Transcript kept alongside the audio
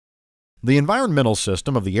The environmental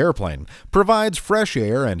system of the airplane provides fresh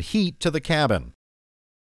air and heat to the cabin.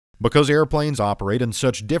 Because airplanes operate in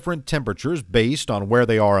such different temperatures based on where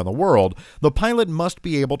they are in the world, the pilot must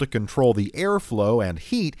be able to control the airflow and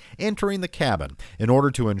heat entering the cabin in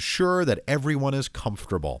order to ensure that everyone is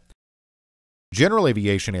comfortable. General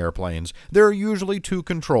aviation airplanes, there are usually two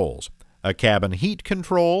controls: a cabin heat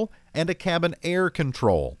control and a cabin air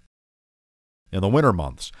control. In the winter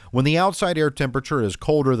months, when the outside air temperature is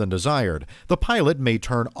colder than desired, the pilot may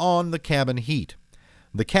turn on the cabin heat.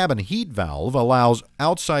 The cabin heat valve allows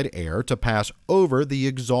outside air to pass over the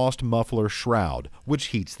exhaust muffler shroud, which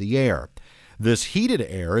heats the air. This heated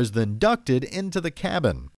air is then ducted into the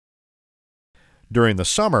cabin. During the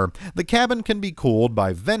summer, the cabin can be cooled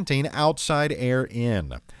by venting outside air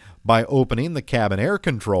in. By opening the cabin air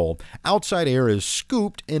control, outside air is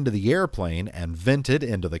scooped into the airplane and vented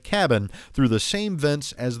into the cabin through the same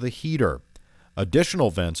vents as the heater.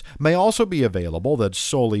 Additional vents may also be available that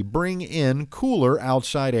solely bring in cooler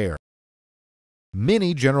outside air.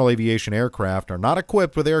 Many general aviation aircraft are not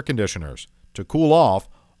equipped with air conditioners. To cool off,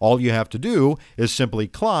 all you have to do is simply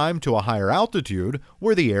climb to a higher altitude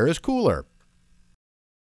where the air is cooler.